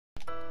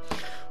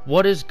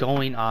What is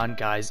going on,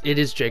 guys? It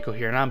is Jaco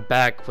here, and I'm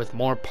back with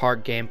more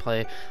park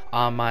gameplay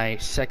on my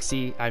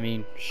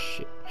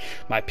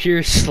my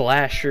pure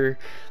slasher.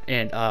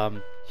 And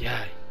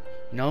yeah,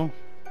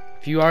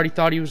 if you already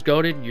thought he was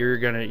goated,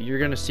 you're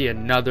gonna see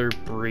another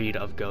breed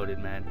of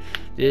goated, man.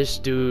 This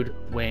dude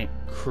went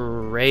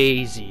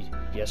crazy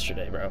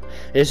yesterday, bro.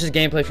 This is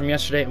gameplay from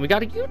yesterday, and we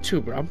got a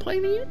YouTuber. I'm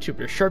playing a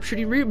YouTuber,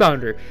 sharpshooting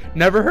rebounder.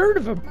 Never heard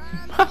of him.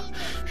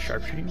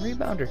 Sharpshooting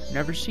rebounder.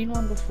 Never seen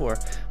one before.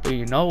 But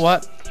you know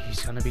what?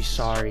 He's gonna be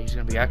sorry. He's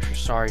gonna be extra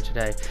sorry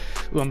today.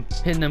 Ooh, I'm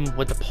hitting him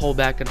with the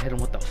pullback. Gonna hit him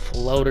with the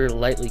floater,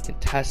 lightly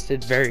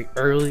contested, very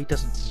early.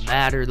 Doesn't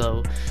matter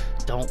though.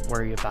 Don't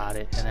worry about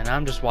it. And then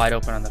I'm just wide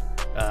open on the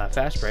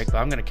fast break, but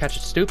I'm gonna catch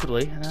it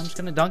stupidly, and I'm just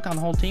gonna dunk on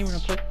the whole team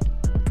real quick.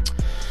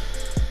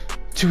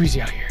 Too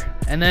easy out here.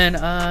 And then,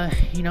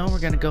 we're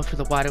going to go for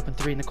the wide open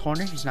three in the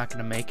corner. He's not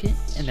going to make it.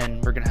 And then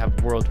we're going to have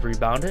World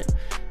rebound it.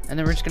 And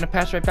then we're just going to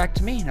pass right back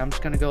to me. And I'm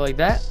just going to go like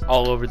that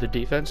all over the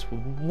defense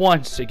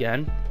once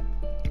again.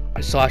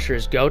 My slasher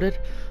is goated.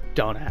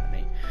 Don't at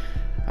me.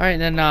 All right,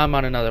 and then now I'm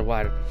on another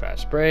wide open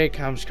fast break.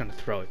 I'm just going to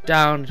throw it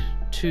down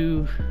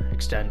to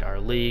extend our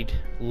lead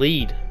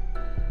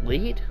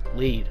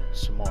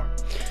some more.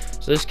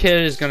 So this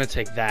kid is going to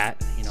take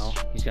that.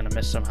 He's going to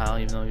miss somehow,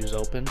 even though he was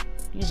open.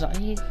 He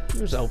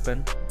was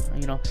open.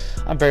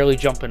 I'm barely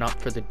jumping up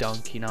for the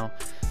dunk,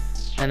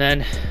 And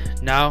then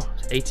now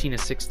 18 to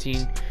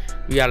 16,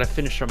 we got to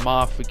finish them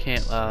off. We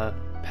can't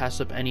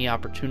pass up any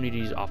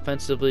opportunities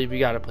offensively. We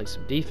got to play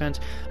some defense.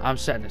 I'm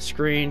setting a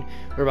screen.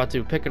 We're about to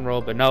do pick and roll,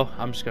 but no,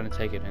 I'm just going to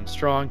take it in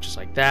strong, just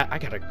like that. I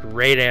got a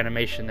great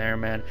animation there,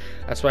 man.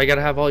 That's why you got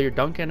to have all your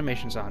dunk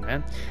animations on,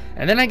 man.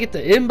 And then I get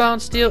the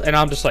inbound steal, and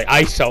I'm just like,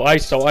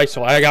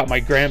 ISO. I got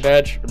my grand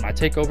badge, or my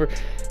takeover,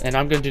 and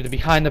I'm going to do the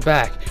behind the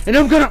back. And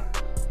I'm going to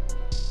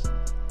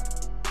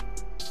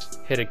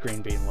hit a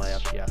green bean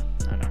layup. Yeah,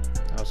 I know.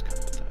 That was kind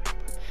of pathetic.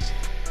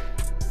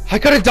 I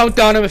could have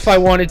dunked on him if I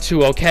wanted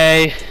to,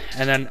 okay?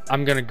 And then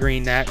I'm going to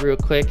green that real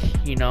quick,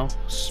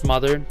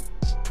 smothered.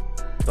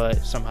 But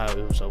somehow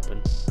it was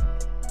open.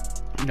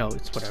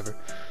 It's whatever.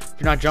 If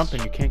you're not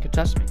jumping, you can't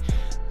contest me.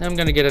 Then I'm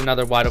going to get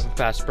another wide open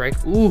fast break.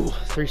 Ooh,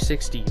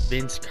 360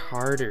 Vince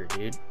Carter,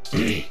 dude.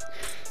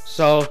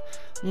 So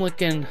I'm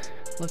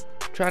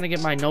trying to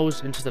get my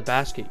nose into the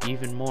basket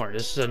even more.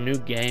 This is a new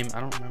game.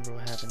 I don't remember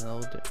what happened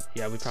though.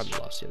 Yeah, we probably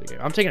lost the other game.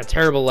 I'm taking a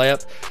terrible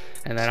layup,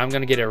 and then I'm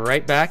going to get it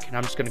right back, and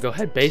I'm just going to go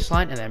ahead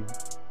baseline, and then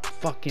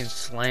fucking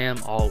slam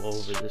all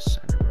over this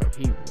center, bro.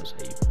 He was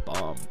a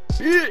bomb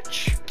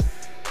bitch.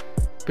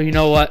 But you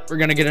know what? We're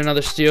going to get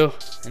another steal,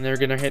 and they're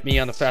going to hit me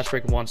on the fast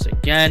break once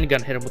again.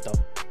 Going to hit him with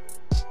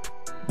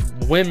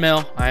the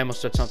windmill. I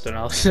almost said something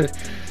else.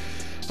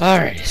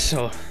 Alright,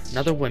 so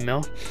another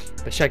windmill.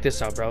 But check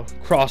this out, bro.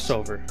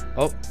 Crossover.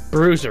 Oh,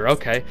 bruiser.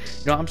 Okay.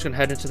 I'm just going to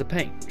head into the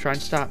paint. Try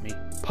and stop me.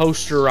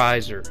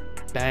 Posterizer.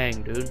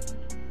 Bang, dude.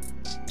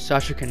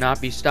 Sasha cannot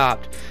be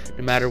stopped.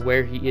 No matter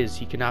where he is,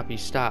 he cannot be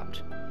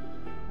stopped.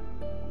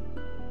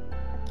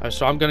 Alright,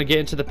 so I'm going to get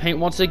into the paint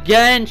once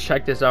again.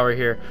 Check this out right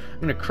here.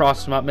 I'm going to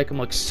cross him up, make him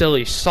look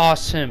silly.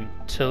 Sauce him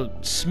to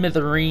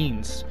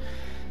smithereens.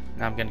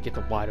 Now I'm going to get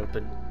the wide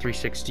open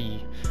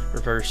 360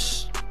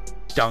 reverse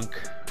dunk.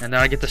 And then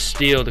I get the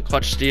steal, the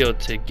clutch steal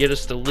to get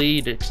us the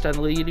lead, to extend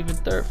the lead even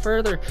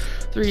further.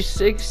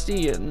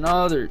 360,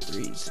 another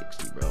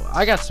 360, bro.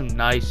 I got some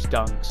nice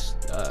dunks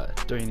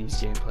during these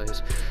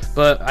gameplays.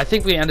 But I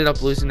think we ended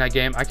up losing that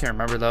game. I can't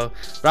remember, though.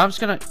 But I'm just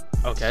going to...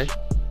 Okay.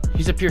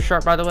 He's a pure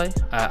sharp, by the way.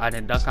 I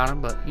didn't dunk on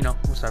him, but,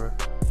 whatever.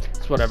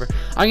 It's whatever.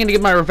 I'm going to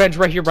get my revenge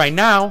right here, right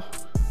now.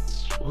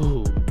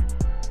 Ooh.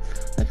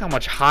 Look how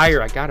much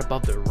higher I got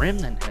above the rim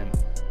than him.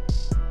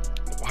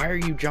 Why are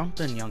you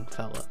jumping, young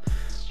fella?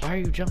 Why are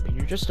you jumping?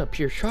 You're just a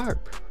pure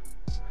sharp.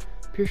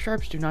 Pure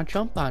sharps do not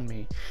jump on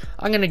me.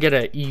 I'm gonna get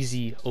an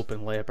easy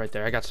open layup right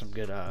there. I got some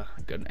good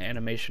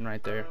animation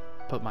right there.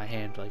 Put my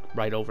hand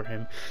right over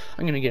him.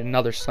 I'm gonna get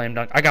another slam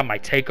dunk. I got my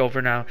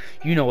takeover now.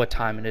 You know what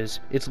time it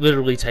is. It's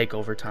literally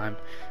takeover time.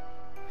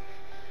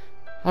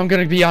 I'm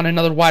gonna be on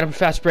another wide open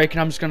fast break, and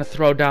I'm just gonna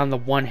throw down the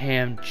one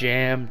hand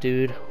jam,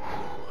 dude.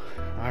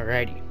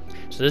 Alrighty.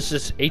 So this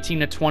is 18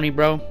 to 20,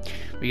 bro.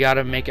 We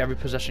gotta make every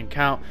possession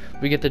count.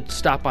 We get the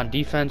stop on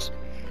defense.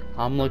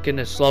 I'm looking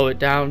to slow it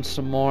down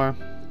some more.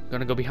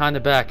 Gonna go behind the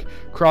back.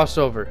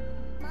 Crossover.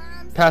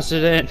 Pass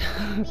it in.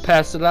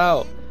 Pass it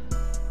out.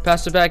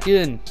 Pass it back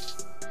in.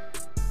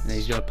 And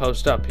he's gonna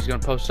post up. He's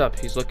gonna post up.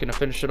 He's looking to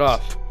finish it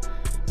off.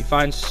 He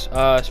finds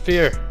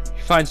Sphere.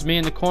 He finds me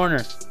in the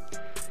corner.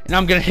 And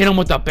I'm gonna hit him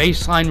with the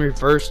baseline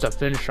reverse to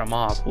finish him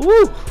off.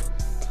 Woo!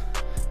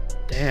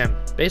 Damn.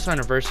 Baseline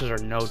reverses are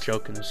no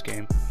joke in this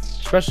game.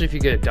 Especially if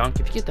you get a dunk.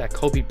 If you get that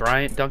Kobe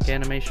Bryant dunk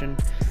animation,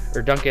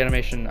 or dunk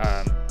animation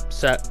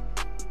set,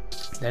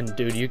 then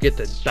dude, you get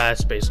the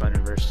best baseline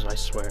reverses, I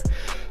swear.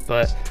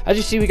 But as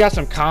you see, we got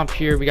some comp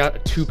here. We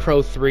got 2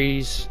 pro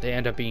 3s. They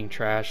end up being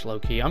trash,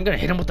 low-key. I'm gonna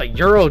hit him with a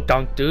Euro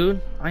dunk, dude.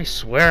 I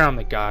swear I'm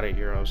the god at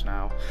Euros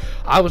now.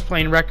 I was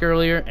playing Rec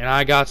earlier, and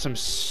I got some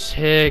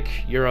sick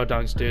Euro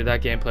dunks, dude.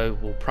 That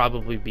gameplay will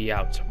probably be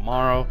out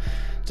tomorrow,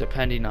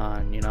 depending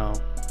on,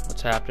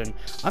 what's happening.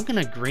 I'm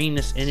gonna green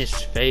this in his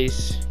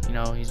face. You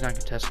know, he's not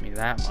gonna test me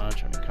that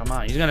much. I mean, come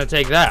on, he's gonna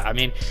take that. I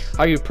mean,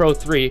 how you pro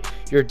 3?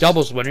 You're a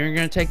doubles winner. You're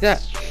gonna take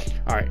that.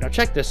 All right, now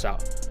check this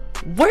out.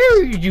 Where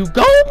are you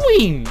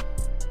going?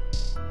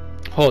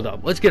 Hold up,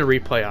 let's get a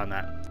replay on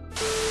that.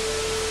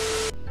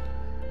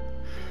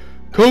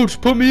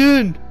 Coach, put me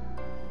in.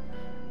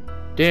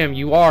 Damn,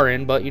 you are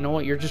in, but you know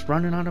what? You're just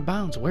running out of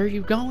bounds. Where are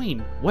you going?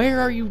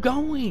 Where are you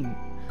going?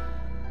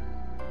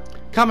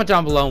 Comment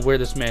down below where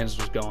this man was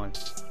going.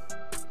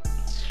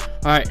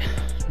 Alright,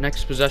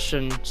 next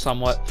possession,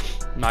 somewhat.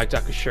 I'm not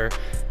exactly sure.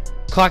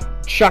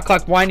 Shot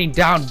clock winding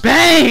down.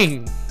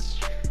 Bang!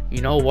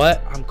 You know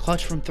what? I'm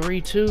clutch from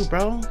 3 too,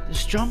 bro.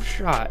 This jump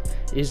shot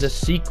is a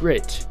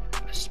secret.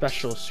 A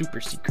special super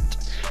secret.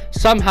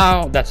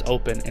 Somehow that's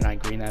open and I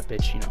green that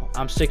bitch. You know,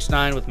 I'm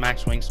 6'9" with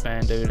max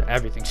wingspan, dude.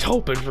 Everything's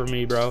open for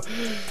me, bro.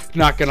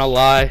 Not gonna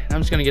lie,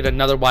 I'm just gonna get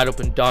another wide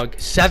open dunk.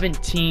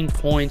 17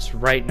 points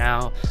right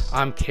now.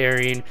 I'm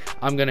carrying.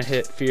 I'm gonna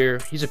hit Fear.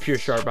 He's a pure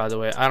sharp, by the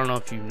way. I don't know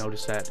if you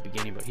noticed that at the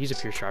beginning, but he's a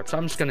pure sharp, so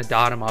I'm just gonna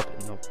dot him up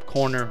in the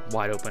corner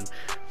wide open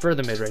for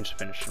the mid-range to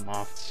finish him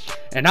off.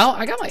 And now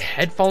I got my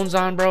headphones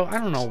on, bro. I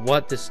don't know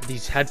what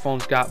these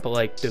headphones got, but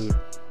like, dude,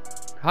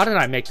 how did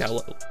I make that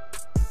look?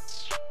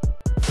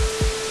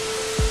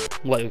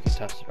 Let you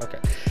contest it. Okay.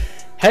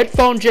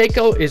 Headphone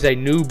Jaco is a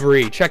new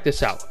breed. Check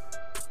this out.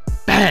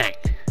 Bang!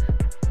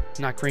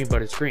 Not green,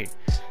 but it's green.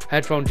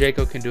 Headphone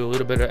Jaco can do a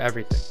little bit of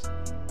everything.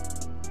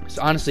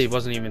 So honestly, it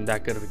wasn't even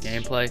that good of a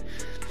gameplay.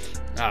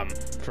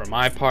 For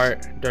my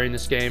part, during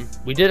this game,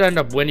 we did end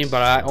up winning,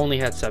 but I only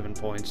had 7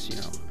 points. You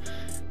know,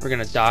 we're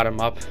gonna dot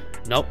him up.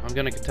 Nope, I'm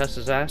gonna contest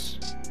his ass,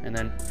 and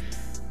then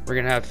we're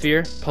gonna have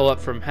Fear pull up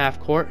from half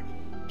court,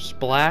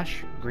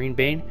 splash, green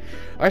bean.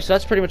 Alright, so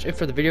that's pretty much it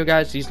for the video,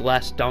 guys. These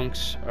last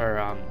dunks,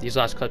 or these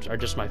last clips, are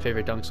just my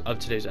favorite dunks of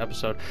today's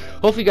episode.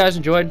 Hopefully you guys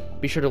enjoyed.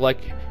 Be sure to like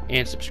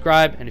and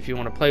subscribe, and if you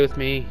want to play with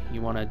me,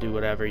 you want to do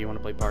whatever, you want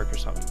to play park or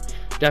something,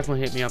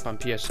 definitely hit me up on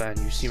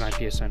PSN. You see my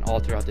PSN all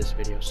throughout this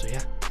video. So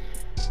yeah,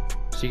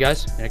 see you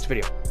guys in the next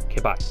video.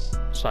 Okay, bye.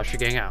 Slash your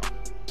gang out.